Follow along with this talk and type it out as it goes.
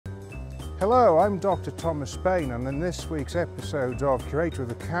Hello, I'm Dr. Thomas Spain, and in this week's episode of Curator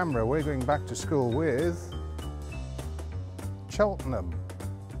with a Camera, we're going back to school with Cheltenham.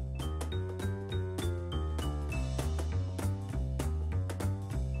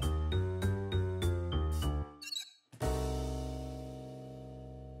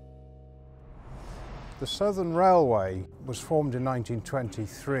 The Southern Railway was formed in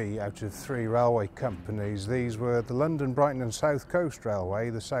 1923 out of three railway companies. These were the London, Brighton and South Coast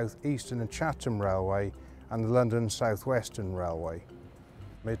Railway, the South Eastern and Chatham Railway and the London South Western Railway.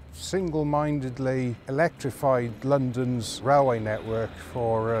 It single-mindedly electrified London's railway network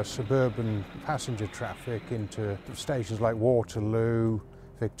for suburban passenger traffic into stations like Waterloo,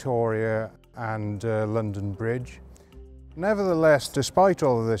 Victoria and London Bridge. Nevertheless, despite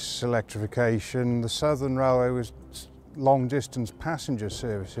all of this electrification, the Southern Railway was long-distance passenger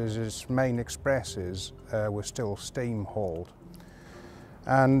services. Its main expresses were still steam-hauled.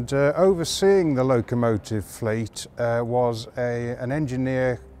 And overseeing the locomotive fleet was an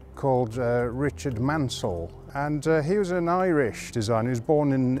engineer called Richard Maunsell. And he was an Irish designer. He was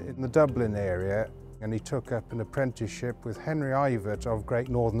born in the Dublin area, and he took up an apprenticeship with Henry Ivett of Great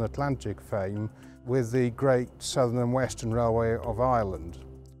Northern Atlantic fame with the Great Southern and Western Railway of Ireland.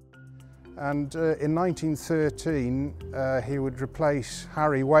 And in 1913 he would replace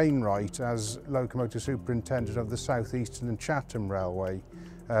Harry Wainwright as locomotive superintendent of the South Eastern and Chatham Railway,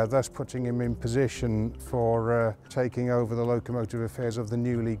 thus putting him in position for taking over the locomotive affairs of the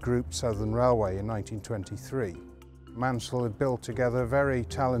newly grouped Southern Railway in 1923. Mansell had built together a very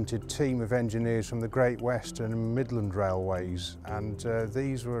talented team of engineers from the Great Western and Midland Railways, and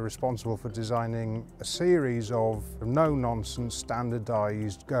these were responsible for designing a series of no-nonsense,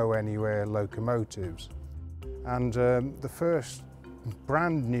 standardised, go-anywhere locomotives. And the first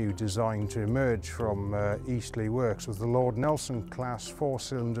brand new design to emerge from Eastleigh Works was the Lord Nelson class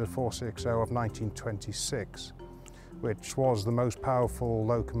four-cylinder 460 of 1926, which was the most powerful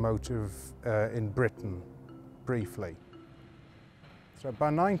locomotive in Britain. Briefly. So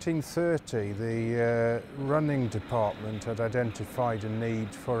by 1930, the running department had identified a need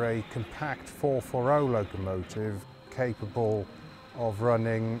for a compact 440 locomotive capable of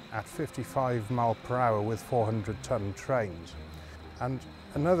running at 55 miles per hour with 400-ton trains. And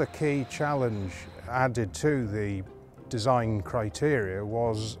another key challenge added to the design criteria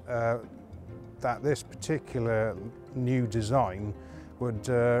was that this particular new design would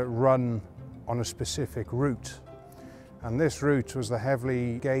run on a specific route, and this route was the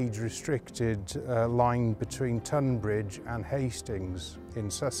heavily gauge restricted line between Tunbridge and Hastings in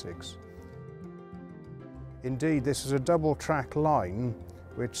Sussex. Indeed, this is a double track line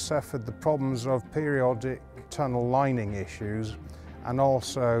which suffered the problems of periodic tunnel lining issues, and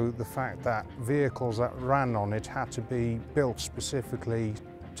also the fact that vehicles that ran on it had to be built specifically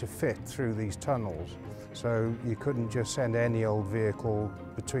to fit through these tunnels. So you couldn't just send any old vehicle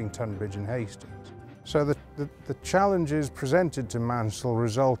between Tunbridge and Hastings. So the challenges presented to Mansell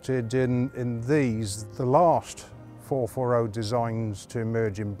resulted in these, the last 440 designs to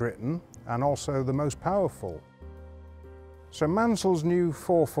emerge in Britain, and also the most powerful. So Mansell's new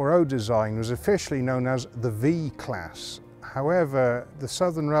 440 design was officially known as the V-class. However, the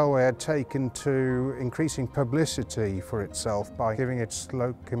Southern Railway had taken to increasing publicity for itself by giving its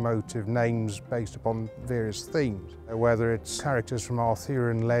locomotive names based upon various themes, whether it's characters from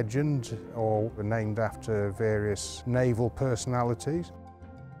Arthurian legend or named after various naval personalities.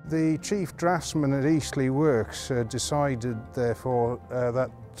 The chief draftsman at Eastleigh Works decided, therefore,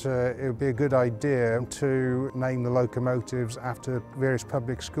 that it would be a good idea to name the locomotives after various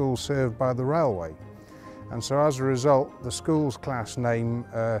public schools served by the railway. And so as a result, the schools class name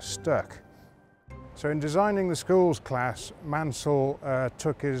stuck. So in designing the schools class, Mansell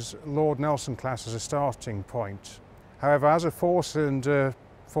took his Lord Nelson class as a starting point. However, as a four-cylinder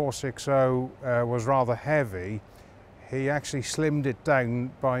 460 was rather heavy, he actually slimmed it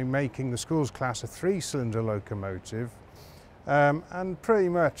down by making the schools class a three-cylinder locomotive. And pretty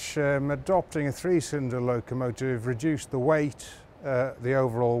much adopting a three-cylinder locomotive reduced the weight, the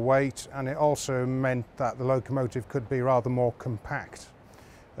overall weight, and it also meant that the locomotive could be rather more compact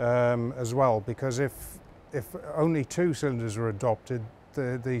as well, because if only two cylinders were adopted,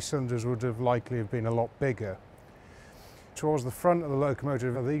 the cylinders would have likely been a lot bigger. Towards the front of the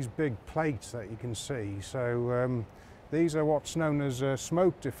locomotive are these big plates that you can see. So these are what's known as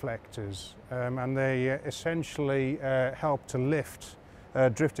smoke deflectors, and they essentially help to lift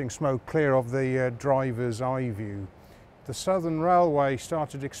drifting smoke clear of the driver's eye view. The Southern Railway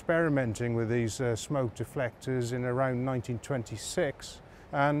started experimenting with these smoke deflectors in around 1926,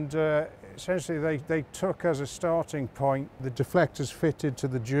 And essentially they took as a starting point the deflectors fitted to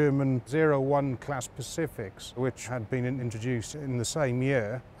the German 01 class Pacifics, which had been introduced in the same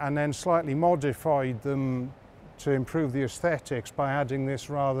year, and then slightly modified them to improve the aesthetics by adding this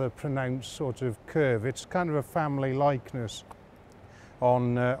rather pronounced sort of curve. It's kind of a family likeness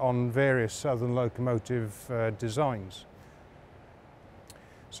on various Southern locomotive designs.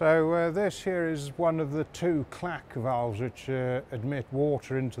 So this here is one of the two clack valves which admit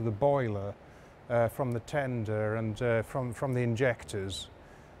water into the boiler from the tender and from the injectors.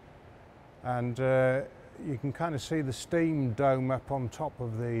 And you can kind of see the steam dome up on top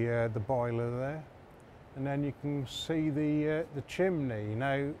of the boiler there. And then you can see the chimney.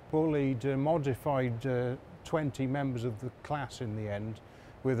 Now, bullied, modified 20 members of the class in the end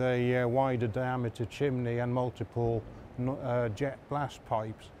with a wider diameter chimney and multiple jet blast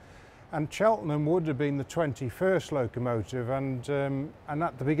pipes. And Cheltenham would have been the 21st locomotive, and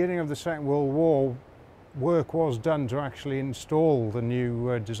at the beginning of the Second World War, work was done to actually install the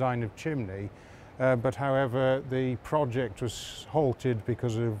new design of chimney, but however the project was halted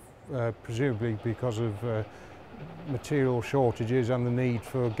because of presumably because of material shortages and the need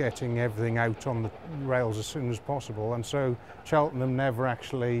for getting everything out on the rails as soon as possible, and so Cheltenham never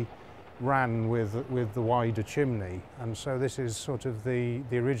actually ran with the wider chimney, and so this is sort of the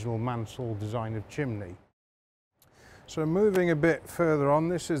original Mansell design of chimney. So moving a bit further on,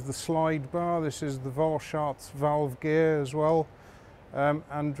 this is the slide bar, this is the Volschart's valve gear as well,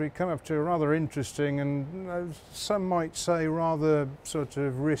 and we come up to a rather interesting and some might say rather sort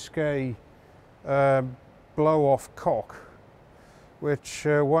of risque blow-off cock, which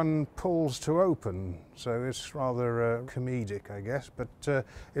one pulls to open, so it's rather comedic, I guess, but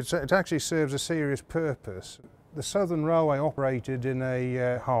it actually serves a serious purpose. The Southern Railway operated in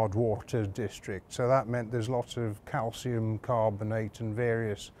a hard water district, so that meant there's lots of calcium carbonate and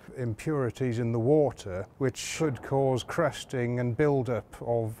various impurities in the water, which could cause crusting and build-up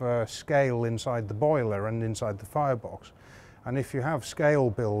of scale inside the boiler and inside the firebox. And if you have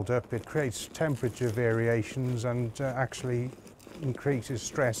scale build-up, it creates temperature variations and actually increases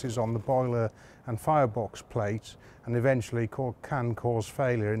stresses on the boiler and firebox plates, and eventually can cause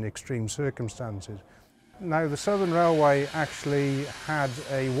failure in extreme circumstances. Now, the Southern Railway actually had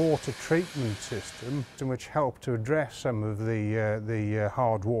a water treatment system which helped to address some of the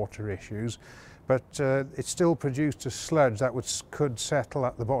hard water issues, but it still produced a sludge that could settle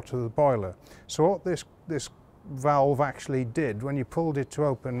at the bottom of the boiler. So what this valve actually did, when you pulled it to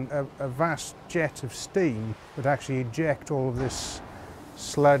open, a vast jet of steam would actually eject all of this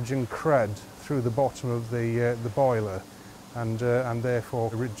sludge and crud through the bottom of the boiler, and therefore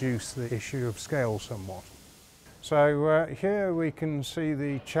reduce the issue of scale somewhat. So here we can see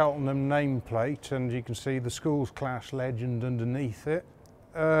the Cheltenham nameplate, and you can see the Schools Class legend underneath it.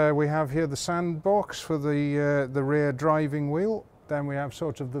 We have here the sandbox for the rear driving wheel. Then we have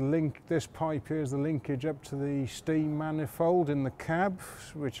sort of the link, this pipe here is the linkage up to the steam manifold in the cab,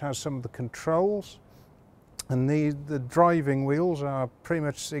 which has some of the controls. And the driving wheels are pretty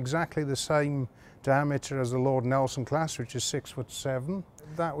much exactly the same diameter as the Lord Nelson class, which is 6'7".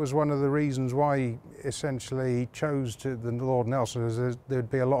 That was one of the reasons why essentially he chose the Lord Nelson, is there'd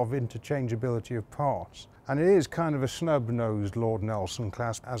be a lot of interchangeability of parts. And it is kind of a snub-nosed Lord Nelson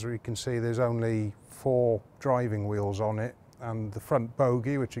class. As we can see, there's only 4 driving wheels on it, and the front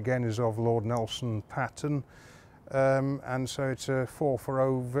bogie, which again is of Lord Nelson pattern, and so it's a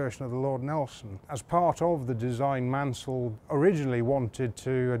 440 version of the Lord Nelson. As part of the design, Mansell originally wanted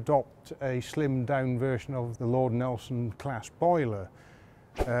to adopt a slimmed down version of the Lord Nelson class boiler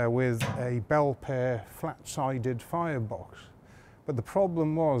with a Belpaire flat-sided firebox. But the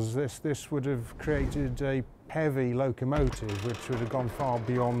problem was this would have created a heavy locomotive which would have gone far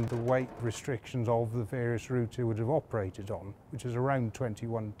beyond the weight restrictions of the various routes it would have operated on, which is around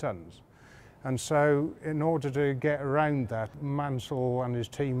 21 tons. And so in order to get around that, Mansell and his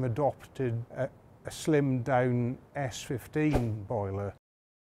team adopted a slimmed down S15 boiler.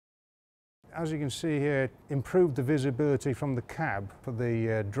 As you can see here, it improved the visibility from the cab for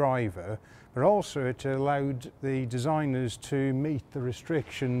the driver, but also it allowed the designers to meet the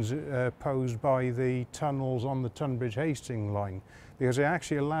restrictions posed by the tunnels on the Tunbridge-Hastings line, because it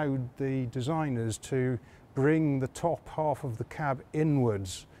actually allowed the designers to bring the top half of the cab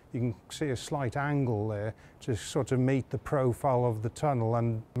inwards. You can see a slight angle there to sort of meet the profile of the tunnel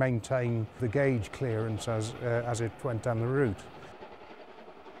and maintain the gauge clearance as it went down the route.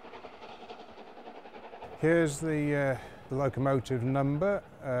 Here's the locomotive number,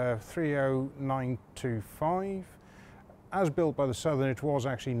 30925. As built by the Southern, it was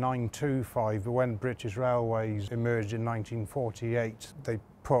actually 925, but when British Railways emerged in 1948, they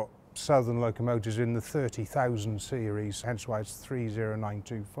put Southern locomotives in the 30,000 series, hence why it's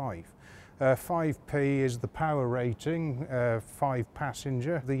 30925. 5P is the power rating, 5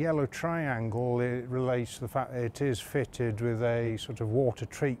 passenger. The yellow triangle, it relates to the fact that it is fitted with a sort of water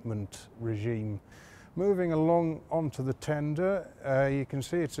treatment regime. Moving along onto the tender, you can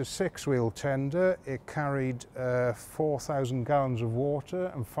see it's a 6-wheel tender. It carried 4,000 gallons of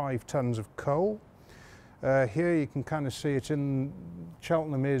water and 5 tons of coal. Here you can kind of see it in,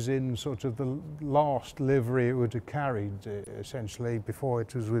 Cheltenham is in sort of the last livery it would have carried essentially before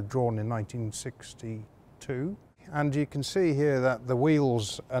it was withdrawn in 1962. And you can see here that the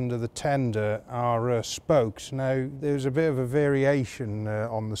wheels under the tender are spoked. Now there's a bit of a variation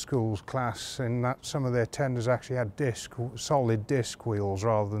on the schools class in that some of their tenders actually had solid disc wheels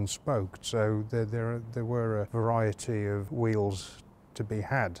rather than spoked, so there were a variety of wheels to be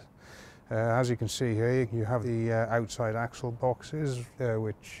had. As you can see here, you have the outside axle boxes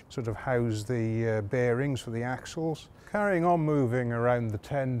which sort of house the bearings for the axles. Carrying on moving around the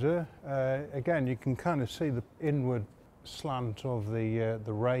tender, again you can kind of see the inward slant of the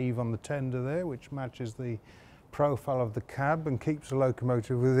rave on the tender there, which matches the profile of the cab and keeps the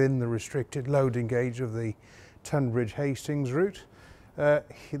locomotive within the restricted loading gauge of the Tunbridge Hastings route.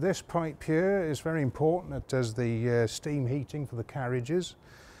 This pipe here is very important. It does the steam heating for the carriages.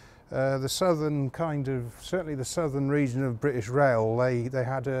 The southern certainly the southern region of British Rail, they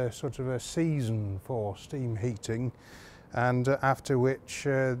had a sort of a season for steam heating, and after which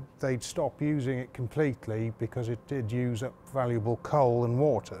they'd stop using it completely because it did use up valuable coal and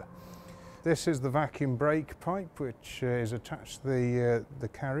water. This is the vacuum brake pipe which is attached to the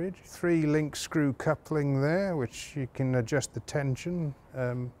carriage. 3 link screw coupling there which you can adjust the tension.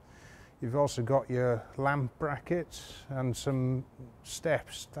 You've also got your lamp brackets and some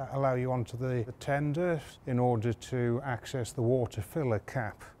steps that allow you onto the tender in order to access the water filler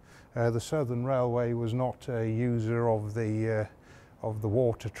cap. The Southern Railway was not a user of the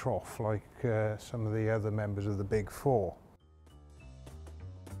water trough like some of the other members of the Big Four.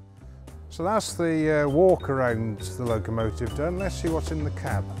 So that's the walk around the locomotive done. Let's see what's in the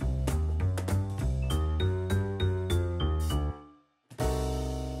cab.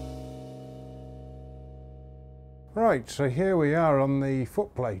 Right, so here we are on the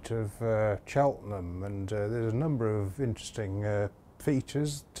footplate of Cheltenham, and there's a number of interesting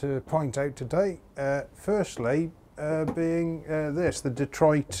features to point out today. Firstly, being the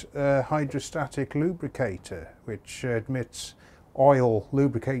Detroit hydrostatic lubricator, which admits oil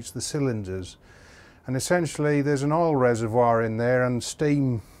lubricates the cylinders. And essentially there's an oil reservoir in there and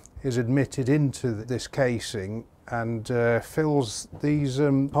steam is admitted into this casing and fills these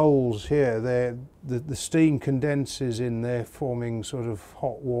holes here. The steam condenses in there, forming sort of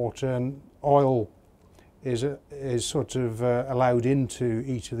hot water, and oil is sort of allowed into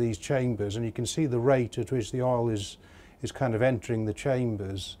each of these chambers, and you can see the rate at which the oil is kind of entering the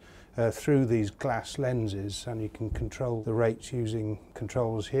chambers through these glass lenses, and you can control the rates using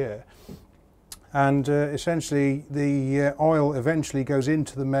controls here. And essentially the oil eventually goes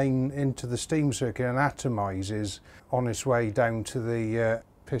into the steam circuit and atomizes on its way down to the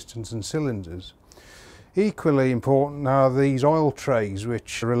pistons and cylinders. Equally important are these oil trays,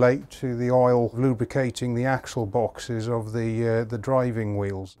 which relate to the oil lubricating the axle boxes of the driving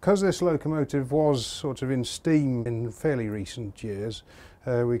wheels. Because this locomotive was sort of in steam in fairly recent years,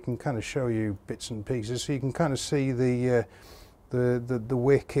 we can kind of show you bits and pieces, so you can kind of see the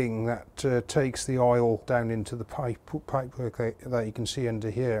wicking that takes the oil down into the pipework that you can see under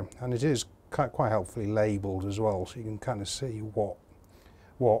here, and it is quite helpfully labelled as well, so you can kind of see what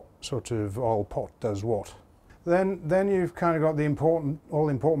sort of oil pot does what. Then you've kind of got the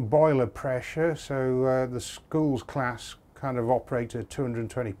all-important boiler pressure. So the schools class kind of operate at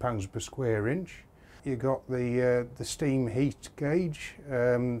 220 pounds per square inch. You've got the steam heat gauge,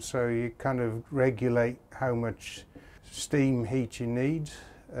 so you kind of regulate how much steam heat you need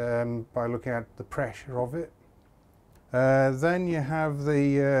by looking at the pressure of it. Then you have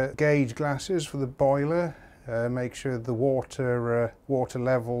the gauge glasses for the boiler. Make sure the water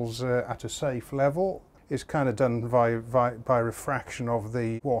levels at a safe level. It's kind of done by refraction of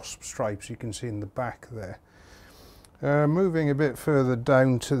the wasp stripes you can see in the back there. Moving a bit further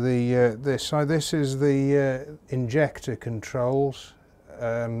down to this side, this is the injector controls,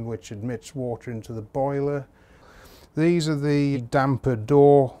 which admits water into the boiler. These are the damper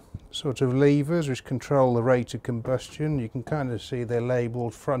door sort of levers which control the rate of combustion. You can kind of see they're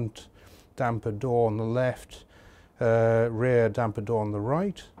labelled front damper door on the left, rear damper door on the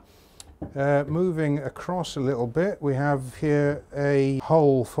right. Moving across a little bit, we have here a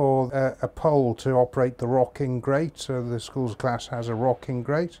hole for a pole to operate the rocking grate, so the school's class has a rocking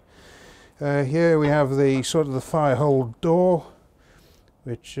grate. Here we have the sort of the fire hold door,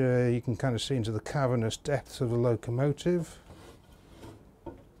 which you can kind of see into the cavernous depths of the locomotive.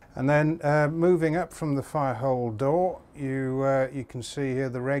 And then moving up from the fire hold door, you can see here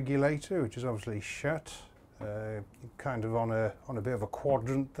the regulator, which is obviously shut, kind of on a bit of a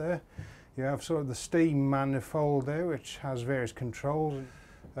quadrant there. You have sort of the steam manifold there, which has various controls.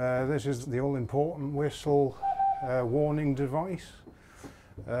 This is the all-important whistle warning device.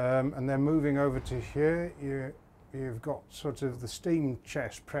 And then moving over to here, you've got sort of the steam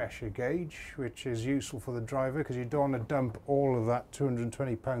chest pressure gauge, which is useful for the driver because you don't want to dump all of that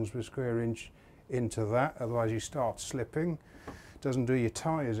 220 pounds per square inch into that, otherwise you start slipping. Doesn't do your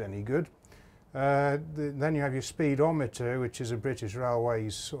tyres any good. Then you have your speedometer, which is a British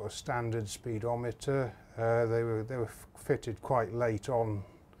Railways sort of standard speedometer. They were fitted quite late on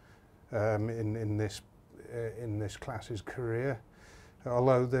in this class's career.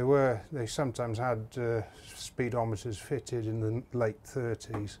 Although they sometimes had speedometers fitted in the late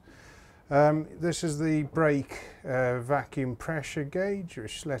 30s. This is the brake vacuum pressure gauge,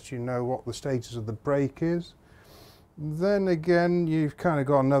 which lets you know what the status of the brake is. Then again, you've kind of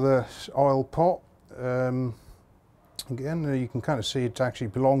got another oil pot. Again, you can kind of see it actually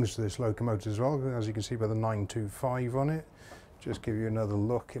belongs to this locomotive as well, as you can see by the 925 on it. Just give you another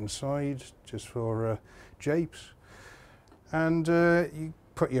look inside, just for japes. And you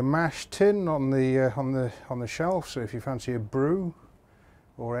put your mash tin on the shelf, so if you fancy a brew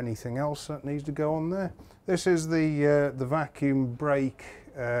or anything else that needs to go on there. This is the vacuum brake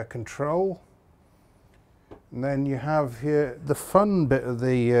control. And then you have here the fun bit of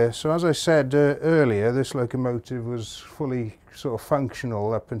the, so as I said earlier, this locomotive was fully sort of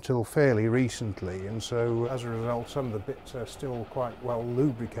functional up until fairly recently, and so as a result some of the bits are still quite well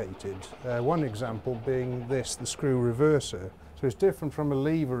lubricated. One example being this, the screw reverser. So it's different from a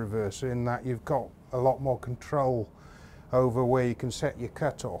lever reverser in that you've got a lot more control over where you can set your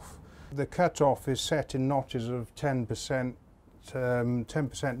cut-off. The cut-off is set in notches of 10%,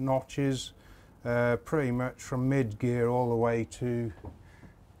 10% notches, pretty much from mid-gear all the way to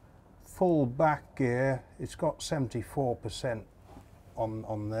full back gear. It's got 74%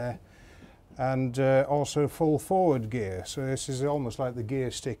 on there, and also full forward gear, so this is almost like the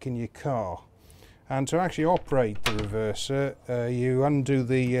gear stick in your car. And to actually operate the reverser, you undo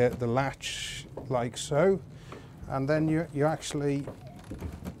the latch like so, and then you actually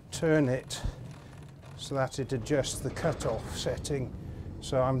turn it so that it adjusts the cut-off setting.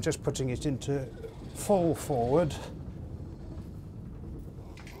 So I'm just putting it into full forward,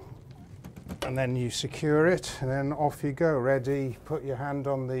 and then you secure it, and then off you go, ready. Put your hand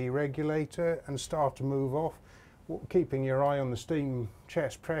on the regulator and start to move off, keeping your eye on the steam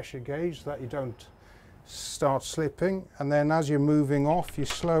chest pressure gauge so that you don't start slipping. And then as you're moving off, you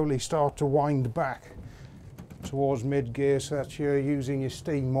slowly start to wind back towards mid-gear so that you're using your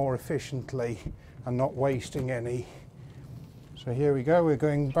steam more efficiently and not wasting any. So here we go, we're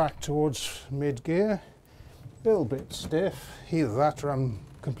going back towards mid-gear. A little bit stiff, either that or I'm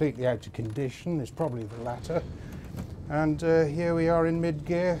completely out of condition, it's probably the latter. And here we are in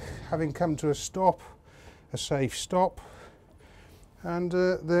mid-gear, having come to a stop, a safe stop. And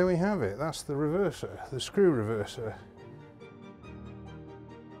there we have it, that's the reverser, the screw reverser.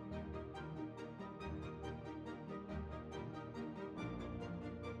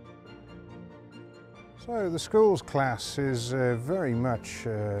 So the schools class is very much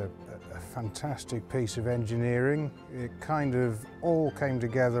a fantastic piece of engineering. It kind of all came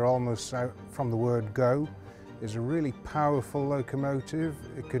together almost out from the word go. It's a really powerful locomotive.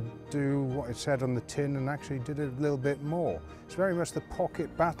 It could do what it said on the tin and actually did a little bit more. It's very much the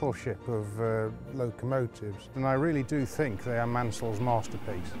pocket battleship of locomotives, and I really do think they are Mansell's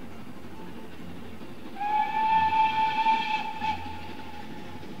masterpiece.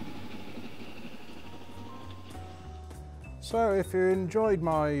 So if you enjoyed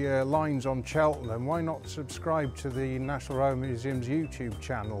my lines on Cheltenham, why not subscribe to the National Railway Museum's YouTube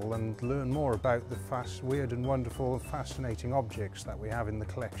channel and learn more about the weird and wonderful and fascinating objects that we have in the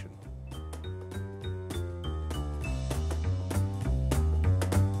collection.